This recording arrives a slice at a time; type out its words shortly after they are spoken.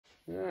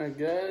Alright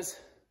guys,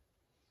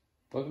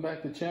 welcome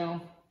back to the channel.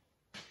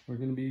 We're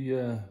going to be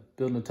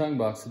building a tongue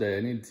box today.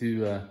 I need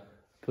to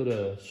put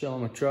a shell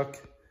on my truck,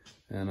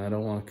 and I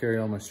don't want to carry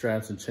all my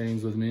straps and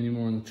chains with me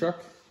anymore in the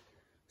truck.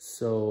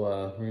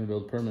 So we're going to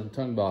build a permanent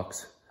tongue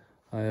box.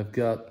 I have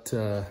got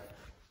the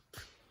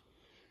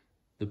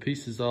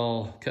pieces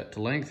all cut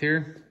to length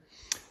here.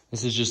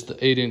 This is just the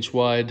 8-inch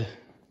wide,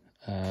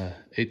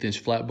 1/8-inch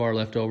flat bar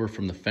left over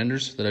from the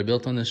fenders that I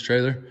built on this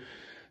trailer.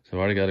 So I've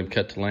already got them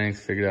cut to length,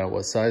 figured out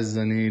what sizes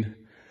I need.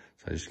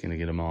 So I'm just gonna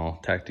get them all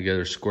tacked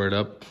together, squared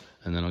up,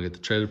 and then I'll get the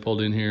trailer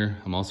pulled in here.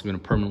 I'm also gonna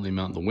permanently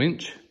mount the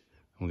winch.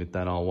 We'll get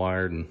that all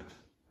wired and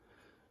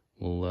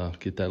we'll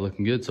get that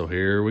looking good. So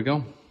here we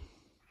go.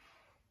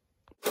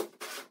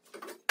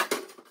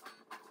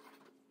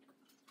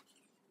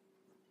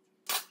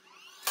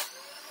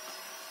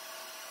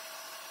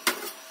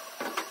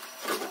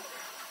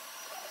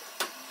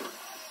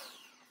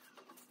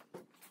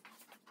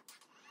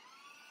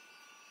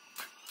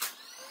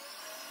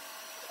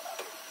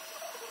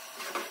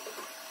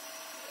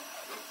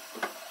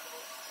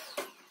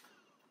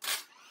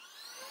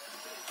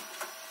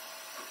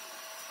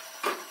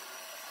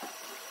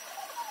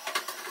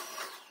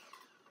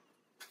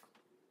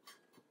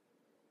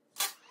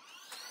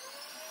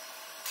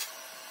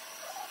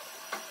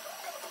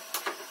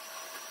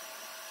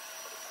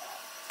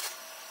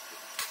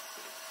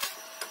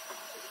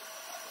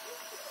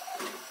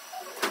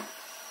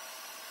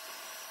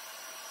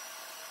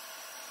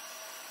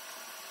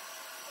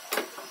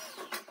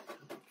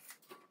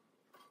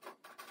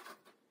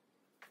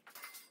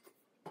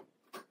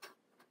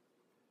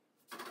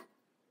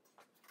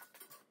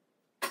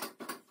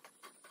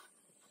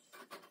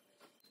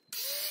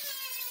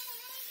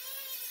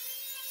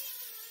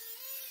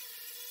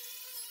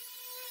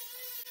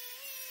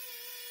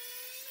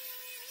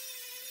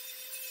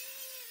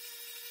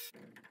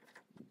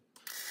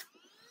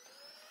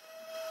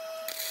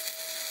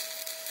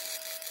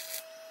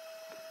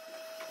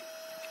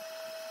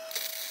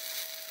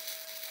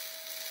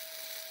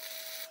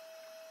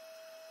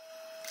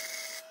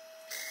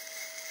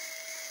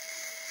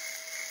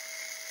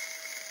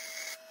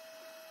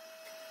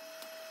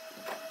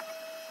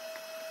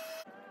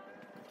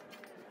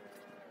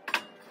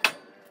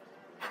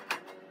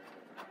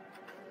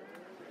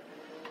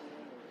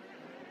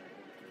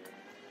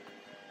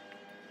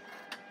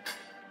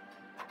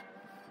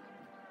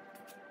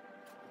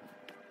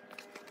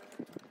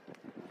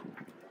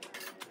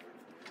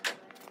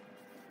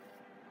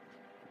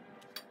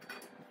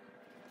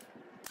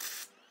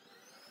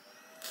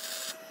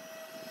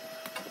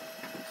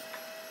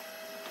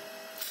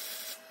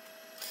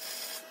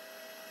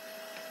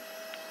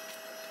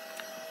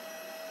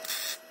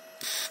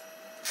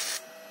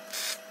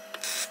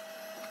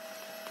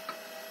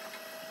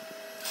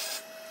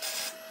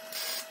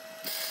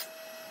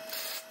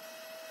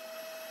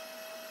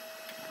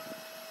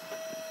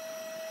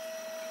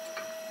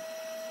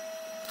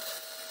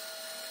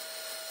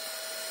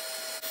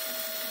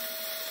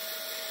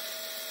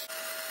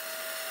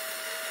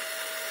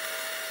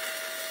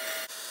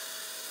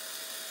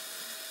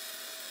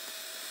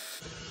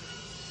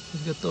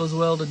 Get those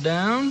welded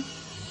down.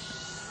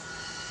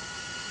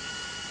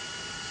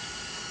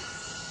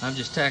 I've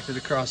just tacked it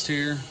across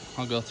here.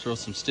 I'll go throw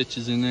some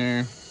stitches in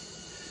there.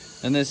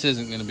 And this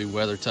isn't going to be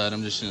weather tight.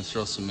 I'm just going to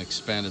throw some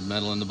expanded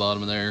metal in the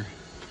bottom of there.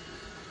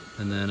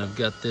 And then I've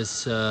got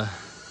this,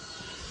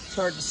 it's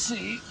hard to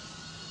see.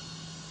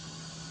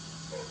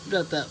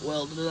 Got that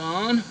welded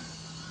on.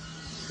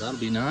 That'll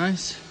be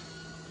nice.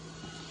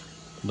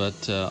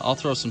 But I'll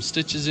throw some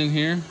stitches in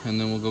here and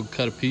then we'll go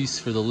cut a piece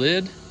for the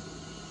lid.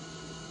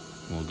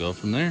 We'll go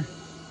from there.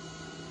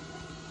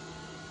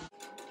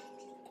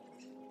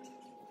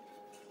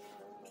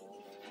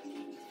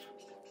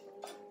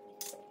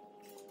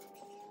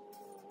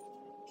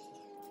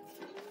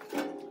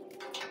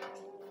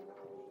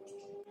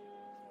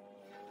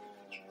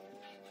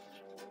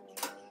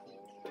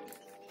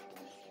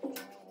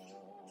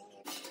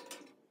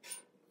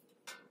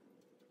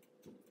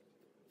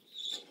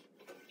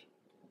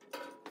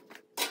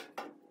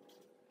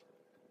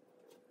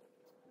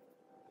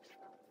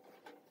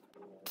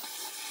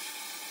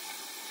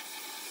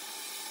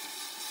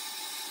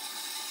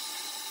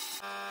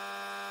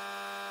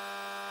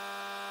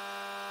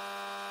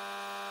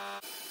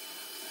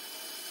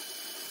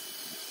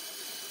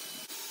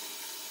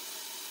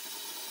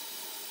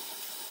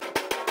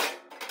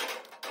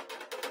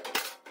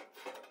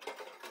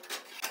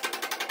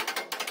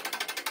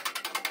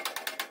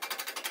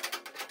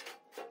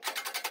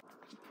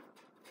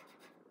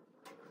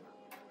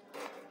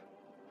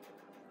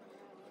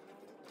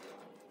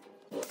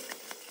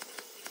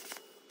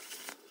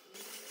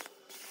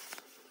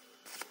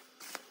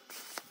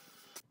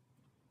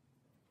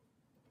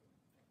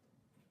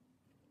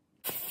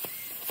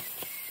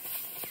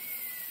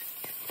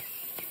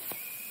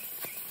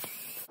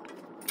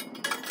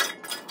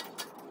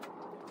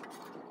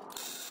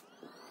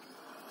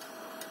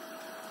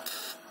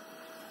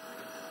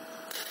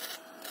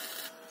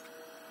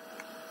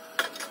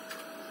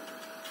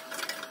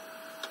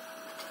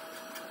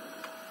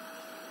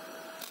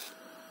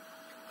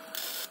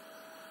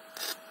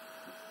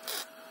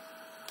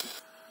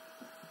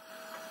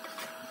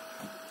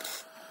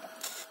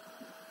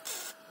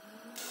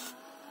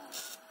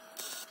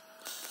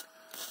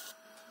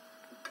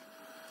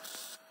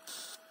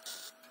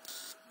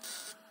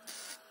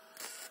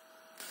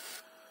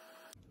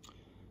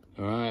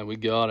 All right, we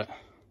got it.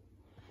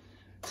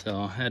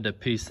 So I had to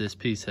piece this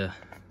piece of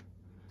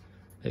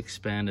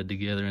expanded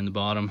together in the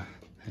bottom.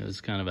 It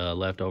was kind of a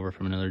leftover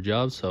from another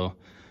job, so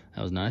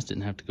that was nice.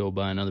 Didn't have to go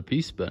buy another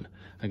piece, but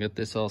I got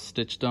this all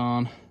stitched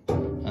on,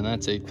 and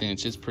that's 1/8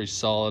 inch. It's pretty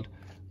solid.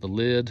 The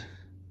lid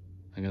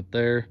I got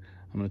there,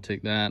 I'm gonna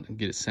take that and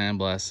get it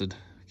sandblasted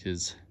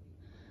because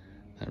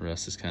that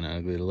rust is kind of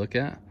ugly to look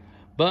at.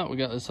 But we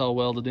got this all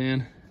welded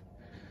in,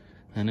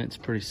 and it's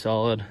pretty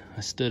solid. I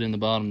stood in the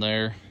bottom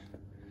there,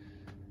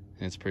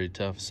 and it's pretty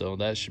tough, so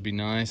that should be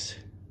nice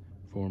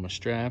for my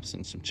straps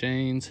and some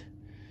chains.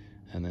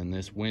 And then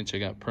this winch I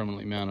got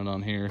permanently mounted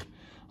on here.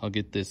 I'll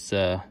get this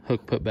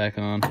hook put back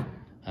on.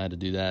 I had to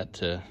do that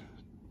to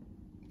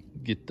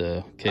get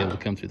the cable to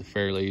come through the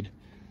fair lead,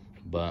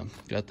 but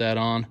got that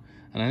on.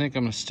 And I think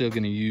I'm still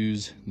gonna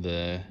use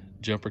the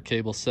jumper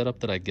cable setup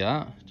that I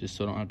got, just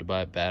so I don't have to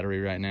buy a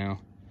battery right now.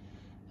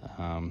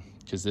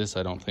 Because this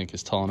I don't think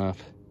is tall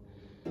enough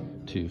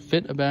to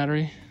fit a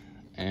battery,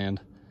 and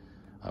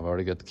I've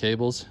already got the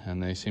cables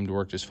and they seem to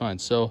work just fine.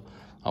 So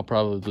I'll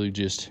probably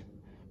just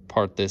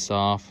part this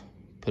off,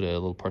 put a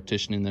little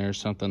partition in there or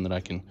something that I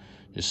can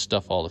just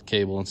stuff all the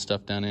cable and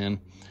stuff down in,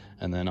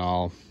 and then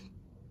I'll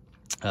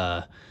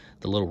the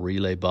little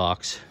relay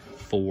box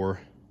for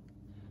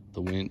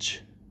the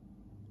winch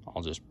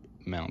I'll just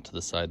mount to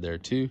the side there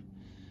too.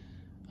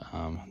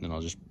 Then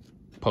I'll just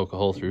poke a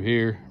hole through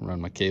here, run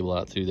my cable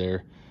out through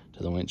there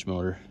to the winch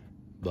motor.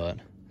 But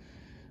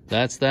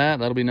that's that.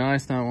 That'll be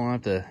nice. Now I won't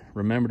have to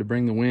remember to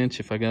bring the winch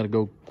if I got to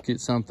go get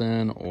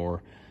something,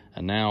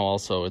 and now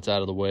also it's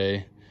out of the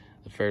way.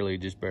 The fair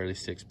lead just barely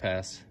sticks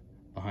past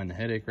behind the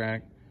headache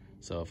rack.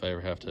 So if I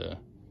ever have to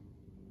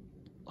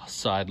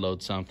side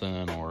load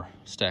something or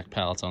stack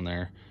pallets on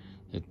there,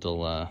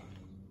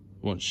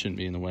 shouldn't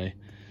be in the way.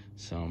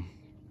 So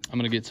I'm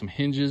gonna get some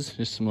hinges,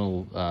 just some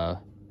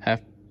little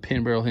half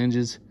pin barrel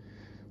hinges,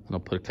 and I'll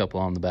put a couple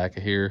on the back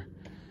of here.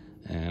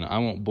 And I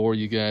won't bore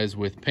you guys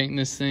with painting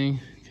this thing,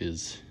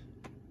 because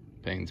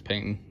painting's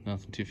painting,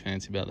 nothing too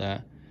fancy about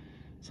that.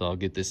 So I'll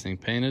get this thing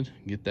painted,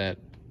 get that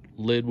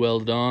lid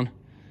welded on,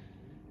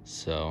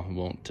 so I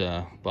won't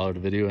bother to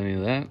video any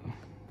of that.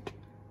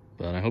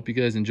 But I hope you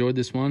guys enjoyed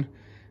this one.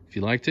 If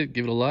you liked it,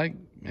 give it a like,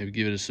 maybe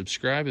give it a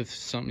subscribe if it's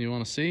something you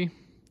want to see.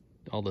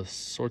 All the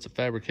sorts of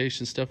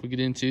fabrication stuff we get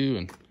into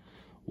and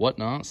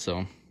whatnot.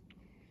 So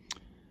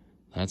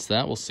that's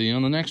that. We'll see you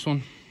on the next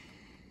one.